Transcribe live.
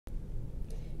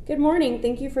Good morning.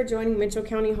 Thank you for joining Mitchell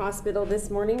County Hospital this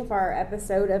morning for our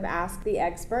episode of Ask the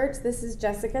Experts. This is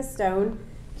Jessica Stone,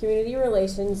 Community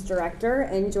Relations Director,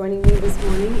 and joining me this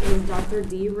morning is Dr.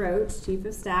 Dee Roach, Chief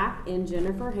of Staff, and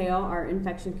Jennifer Hale, our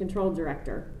Infection Control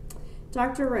Director.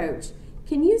 Dr. Roach,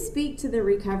 can you speak to the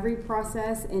recovery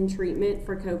process and treatment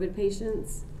for COVID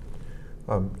patients?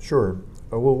 Sure.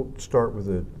 We'll start with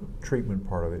the treatment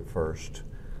part of it first.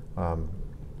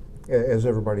 As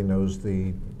everybody knows,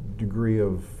 the degree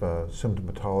of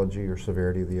symptomatology or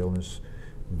severity of the illness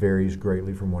varies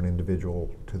greatly from one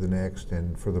individual to the next,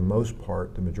 and for the most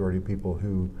part, the majority of people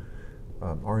who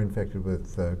are infected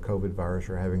with COVID virus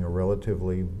are having a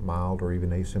relatively mild or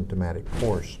even asymptomatic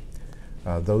course.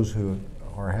 Those who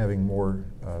are having more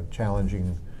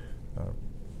challenging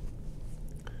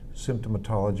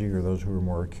symptomatology, or those who are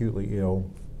more acutely ill,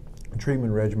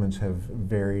 treatment regimens have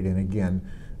varied, and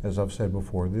again, as I've said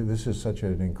before, this is such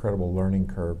an incredible learning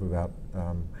curve about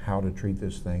how to treat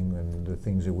this thing and the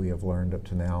things that we have learned up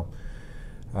to now.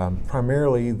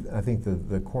 Primarily, I think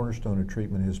the cornerstone of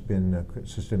treatment has been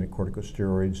systemic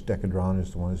corticosteroids. Decadron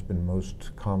is the one that's been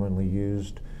most commonly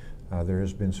used. There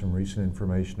has been some recent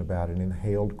information about an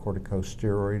inhaled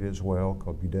corticosteroid as well,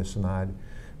 called budesonide,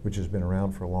 which has been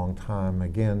around for a long time.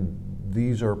 Again,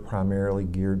 these are primarily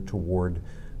geared toward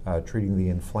treating the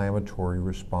inflammatory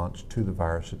response to the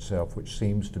virus itself, which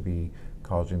seems to be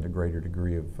causing the greater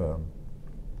degree of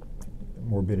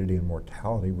morbidity and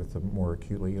mortality with the more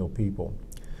acutely ill people.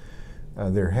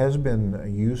 There has been a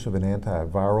use of an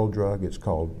antiviral drug. It's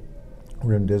called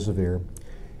remdesivir.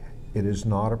 It is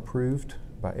not approved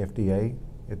by FDA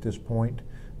at this point,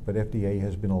 but FDA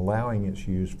has been allowing its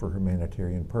use for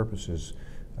humanitarian purposes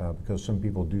because some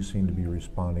people do seem to be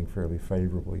responding fairly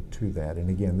favorably to that. And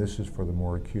again, this is for the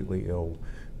more acutely ill,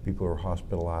 people who are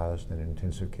hospitalized in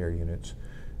intensive care units.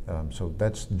 So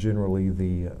that's generally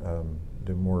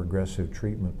the more aggressive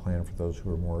treatment plan for those who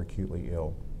are more acutely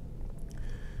ill.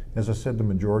 As I said, the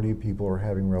majority of people are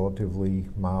having relatively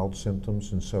mild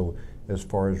symptoms, and so as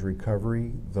far as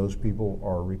recovery, those people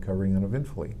are recovering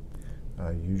uneventfully.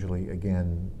 Usually,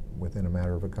 again, within a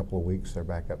matter of a couple of weeks, they're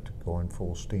back up to going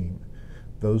full steam.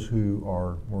 Those who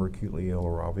are more acutely ill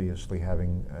are obviously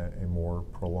having a more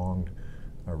prolonged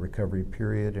recovery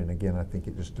period, and again, I think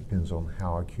it just depends on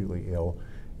how acutely ill,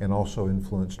 and also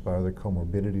influenced by other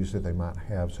comorbidities that they might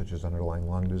have, such as underlying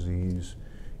lung disease,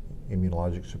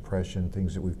 immunologic suppression,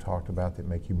 things that we've talked about that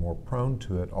make you more prone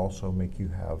to it, also make you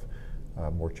have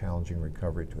more challenging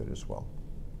recovery to it as well.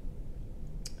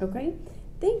 Okay,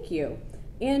 thank you.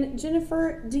 And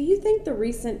Jennifer, do you think the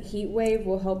recent heat wave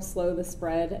will help slow the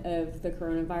spread of the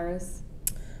coronavirus?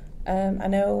 I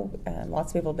know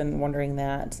lots of people have been wondering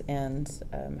that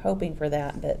and hoping for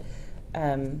that, but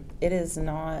it is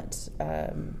not.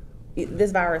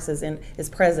 This virus is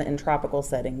present in tropical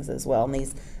settings as well,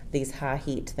 and these high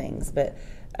heat things. But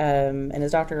and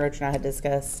as Dr. Roach and I had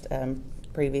discussed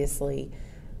previously,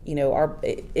 you know,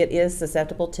 it is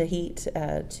susceptible to heat,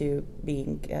 to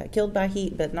being killed by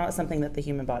heat, but not something that the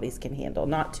human bodies can handle,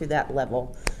 not to that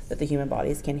level that the human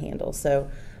bodies can handle. So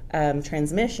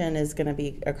transmission is going to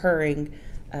be occurring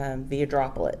via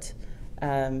droplet.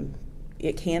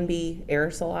 It can be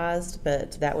aerosolized,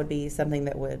 but that would be something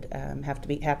that would have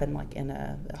to happen like in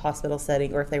a hospital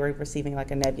setting, or if they were receiving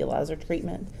like a nebulizer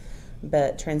treatment.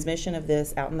 But transmission of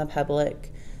this out in the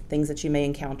public, things that you may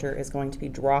encounter, is going to be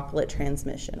droplet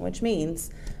transmission, which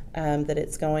means that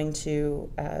it's going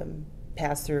to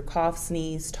pass through cough,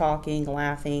 sneeze, talking,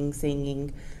 laughing,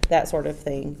 singing, that sort of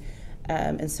thing.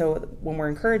 And so when we're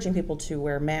encouraging people to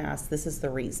wear masks, this is the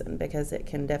reason, because it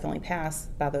can definitely pass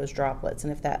by those droplets.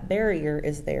 And if that barrier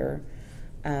is there,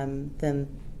 then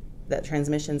that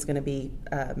transmission is going to be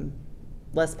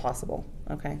less possible,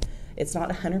 okay? It's not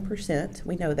 100%,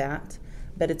 we know that,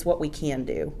 but it's what we can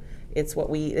do. It's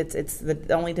the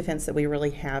only defense that we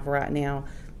really have right now,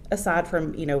 aside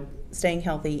from, you know, staying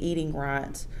healthy, eating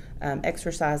right,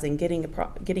 exercising,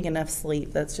 getting enough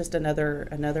sleep. That's just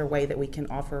another way that we can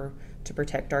offer to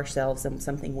protect ourselves, and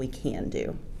something we can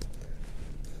do.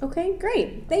 Okay,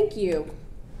 great. Thank you.